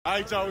All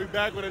right, y'all, we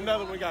back with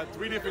another one. We got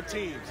 3 different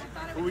teams.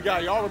 Who we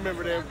got? Y'all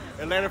remember them.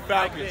 Atlanta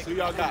Falcons. Who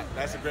y'all got?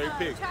 That's a great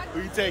pick.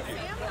 Who you taking?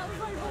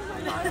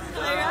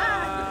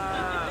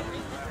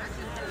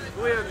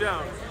 William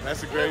Jones.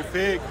 That's a great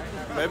pick.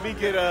 Let me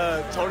get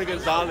Tony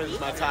Gonzalez,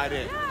 my tight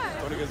end.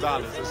 Tony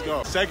Gonzalez, let's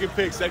go. Second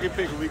pick,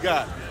 who we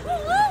got?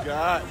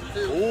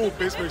 Ooh,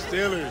 Pittsburgh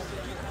Steelers.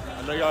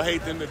 I know y'all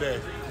hate them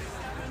today.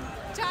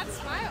 Chad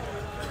smile.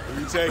 Who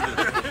you taking?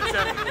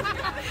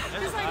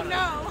 He's like,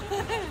 no.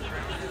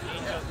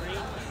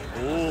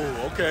 Ooh,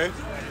 okay.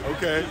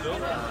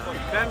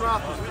 Ben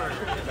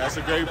Roethlisberger. That's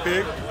a great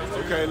pick.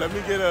 Okay, let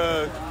me get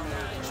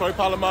Troy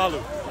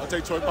Polamalu. I'll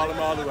take Troy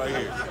Polamalu right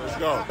here. Let's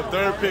go.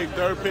 Third pick.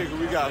 Who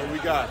we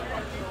got?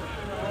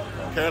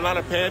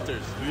 Carolina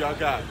Panthers. Who y'all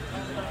got?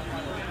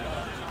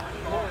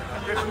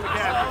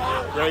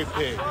 Great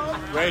pick.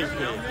 Great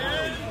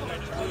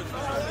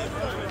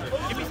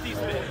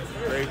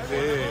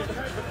pick.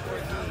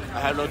 I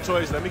have no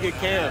choice. Let me get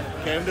Cam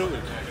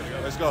Newton.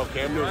 Let's go,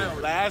 Cam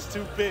Newton. Last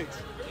 2 picks.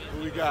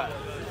 Who we got?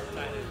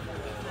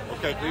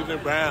 Okay,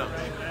 Cleveland Browns.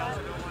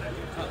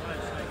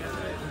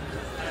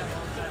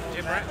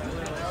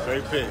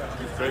 Great pick.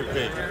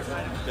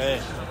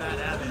 Damn.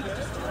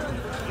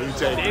 Who you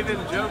taking? David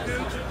Njoku.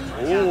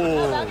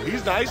 Ooh,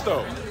 he's nice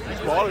though.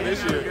 He's balling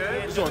this year.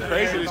 He's going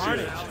crazy this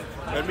year.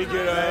 Let me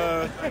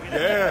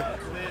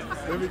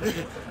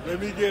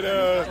get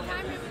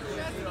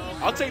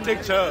I'll take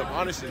Nick Chubb,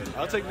 honestly.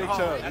 I'll take Nick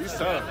Chubb. He's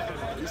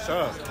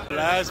tough.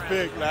 Last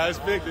pick.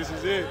 This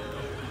is it.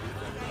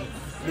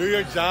 New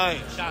York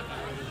Giants.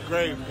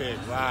 Great pick.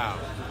 Wow.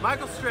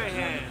 Michael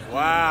Strahan.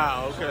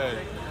 Wow, okay.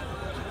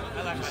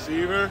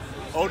 Receiver,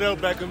 Odell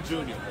Beckham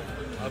Jr.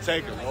 I'll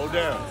take him.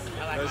 Odell.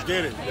 Let's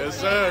get it. Yes,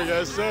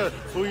 sir.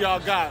 Who y'all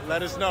got?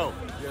 Let us know.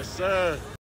 Yes, sir.